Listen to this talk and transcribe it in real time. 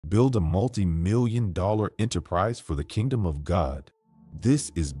Build a multi-million-dollar enterprise for the kingdom of God. This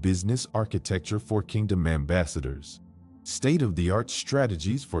is business architecture for kingdom ambassadors. State-of-the-art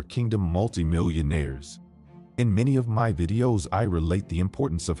strategies for kingdom multimillionaires. In many of my videos, I relate the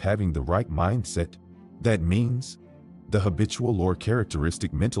importance of having the right mindset. That means the habitual or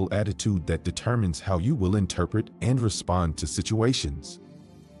characteristic mental attitude that determines how you will interpret and respond to situations.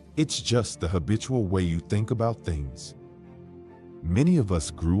 It's just the habitual way you think about things. Many of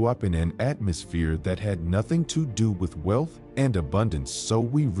us grew up in an atmosphere that had nothing to do with wealth and abundance, so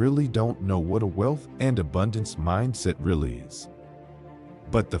we really don't know what a wealth and abundance mindset really is.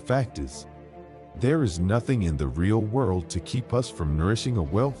 But the fact is, there is nothing in the real world to keep us from nourishing a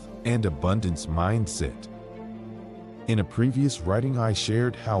wealth and abundance mindset. In a previous writing, I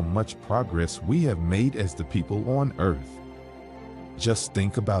shared how much progress we have made as the people on Earth. Just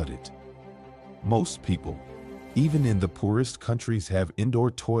think about it. Most people, even in the poorest countries, have indoor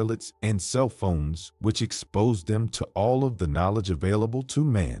toilets and cell phones, which expose them to all of the knowledge available to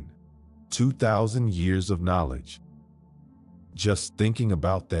man. 2,000 years of knowledge. Just thinking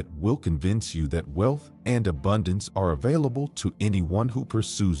about that will convince you that wealth and abundance are available to anyone who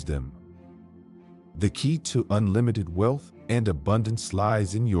pursues them. The key to unlimited wealth and abundance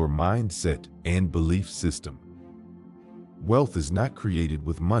lies in your mindset and belief system. Wealth is not created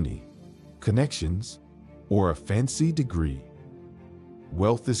with money, connections, or a fancy degree.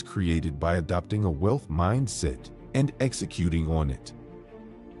 Wealth is created by adopting a wealth mindset and executing on it.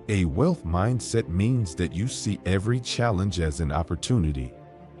 A wealth mindset means that you see every challenge as an opportunity,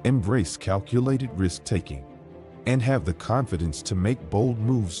 embrace calculated risk-taking, and have the confidence to make bold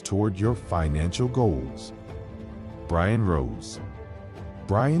moves toward your financial goals. Brian Rose.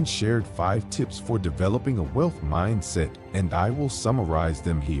 Brian shared 5 tips for developing a wealth mindset, and I will summarize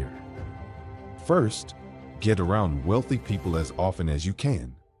them here. First, get around wealthy people as often as you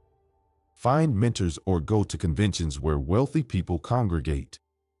can. Find mentors or go to conventions where wealthy people congregate.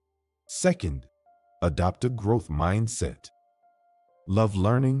 Second, adopt a growth mindset. Love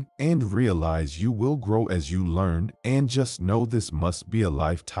learning and realize you will grow as you learn, and just know this must be a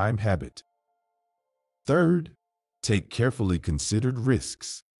lifetime habit. Third, take carefully considered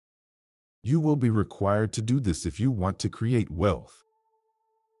risks. You will be required to do this if you want to create wealth.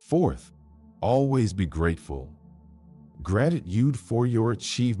 Fourth, always be grateful. Gratitude for your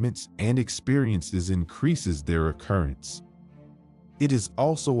achievements and experiences increases their occurrence. It is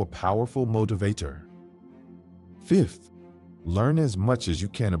also a powerful motivator. Fifth, learn as much as you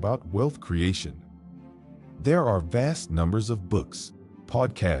can about wealth creation. There are vast numbers of books,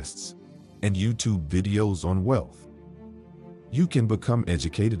 podcasts, and YouTube videos on wealth. You can become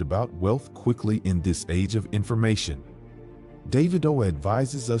educated about wealth quickly in this age of information. David O.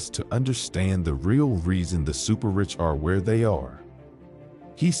 advises us to understand the real reason the super rich are where they are.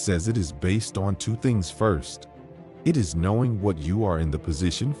 He says it is based on 2 things. First, it is knowing what you are in the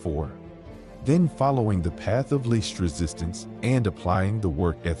position for, then following the path of least resistance and applying the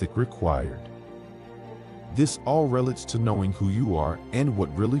work ethic required. This all relates to knowing who you are and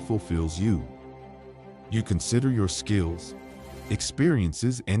what really fulfills you. You consider your skills,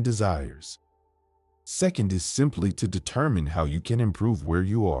 experiences, and desires. Second is simply to determine how you can improve where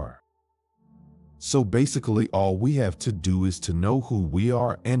you are. So basically, all we have to do is to know who we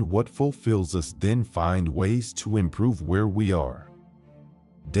are and what fulfills us, then find ways to improve where we are.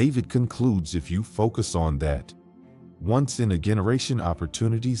 David concludes, if you focus on that, once-in-a-generation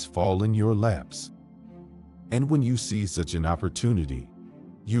opportunities fall in your laps. And when you see such an opportunity,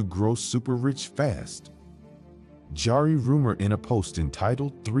 you grow super rich fast. Jari Rumor, in a post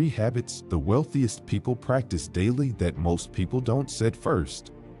entitled 3 Habits the Wealthiest People Practice Daily that Most People Don't, said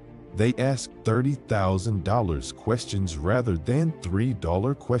first, they ask $30,000 questions rather than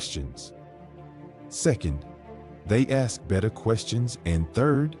 $3 questions. Second, they ask better questions. And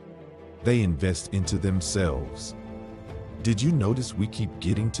third, they invest into themselves. Did you notice we keep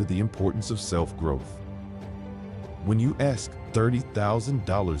getting to the importance of self-growth? When you ask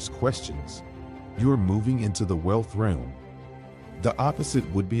 $30,000 questions, you're moving into the wealth realm. The opposite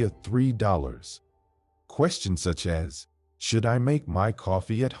would be a $3 question, such as, should I make my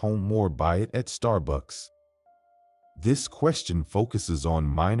coffee at home or buy it at Starbucks? This question focuses on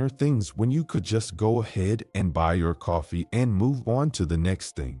minor things when you could just go ahead and buy your coffee and move on to the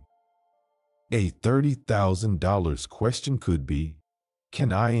next thing. A $30,000 question could be,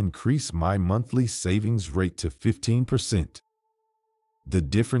 can I increase my monthly savings rate to 15%? The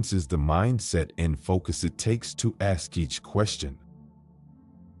difference is the mindset and focus it takes to ask each question.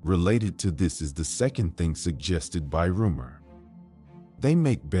 Related to this is the second thing suggested by Rumor. They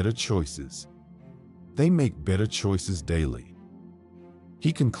make better choices. They make better choices daily.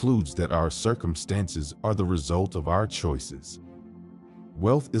 He concludes that our circumstances are the result of our choices.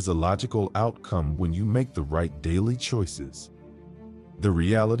 Wealth is a logical outcome when you make the right daily choices. The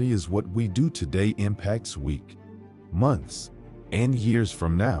reality is what we do today impacts weeks, months, and years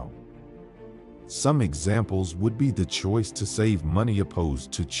from now. Some examples would be the choice to save money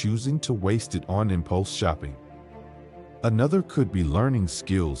opposed to choosing to waste it on impulse shopping. Another could be learning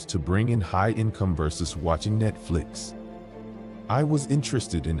skills to bring in high income versus watching Netflix. I was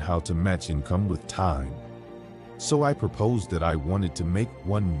interested in how to match income with time, so I proposed that I wanted to make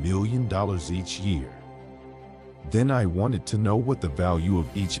 $1 million each year. Then I wanted to know what the value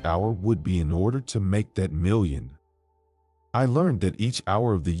of each hour would be in order to make that million. I learned that each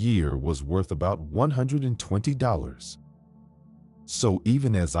hour of the year was worth about $120. So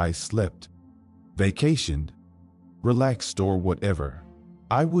even as I slept, vacationed, relaxed, or whatever,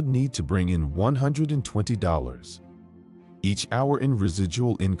 I would need to bring in $120 each hour in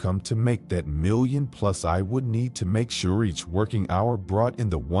residual income to make that million, plus I would need to make sure each working hour brought in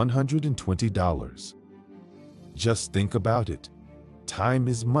the $120. Just think about it. Time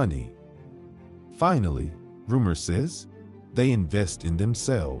is money. Finally, rumor says, they invest in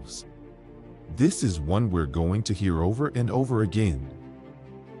themselves. This is one we're going to hear over and over again.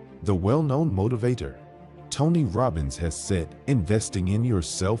 The well-known motivator, Tony Robbins, has said, investing in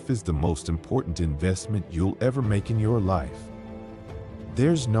yourself is the most important investment you'll ever make in your life.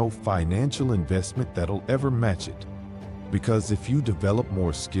 There's no financial investment that'll ever match it. Because if you develop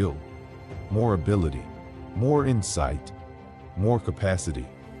more skill, more ability, more insight, more capacity,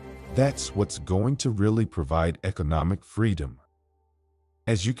 that's what's going to really provide economic freedom.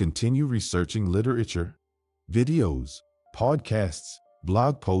 As you continue researching literature, videos, podcasts,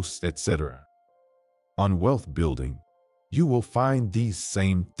 blog posts, etc., on wealth building, you will find these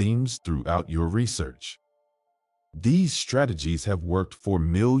same themes throughout your research. These strategies have worked for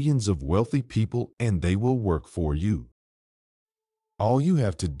millions of wealthy people, and they will work for you. All you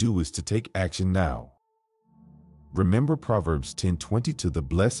have to do is to take action now. Remember Proverbs 10:20, "To the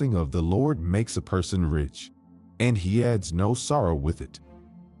blessing of the Lord makes a person rich, and he adds no sorrow with it."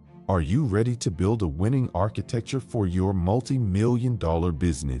 Are you ready to build a winning architecture for your multi-million-dollar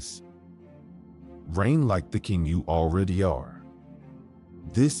business? Reign like the king you already are.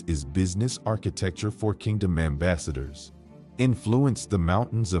 This is Business Architecture for Kingdom Ambassadors. Influence the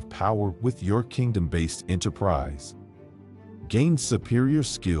mountains of power with your kingdom-based enterprise. Gain superior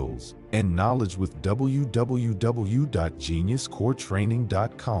skills and knowledge with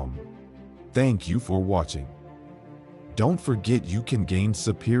www.GeniusCoreTraining.com. Thank you for watching. Don't forget you can gain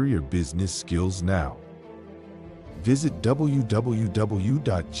superior business skills now. Visit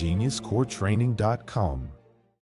www.GeniusCoreTraining.com.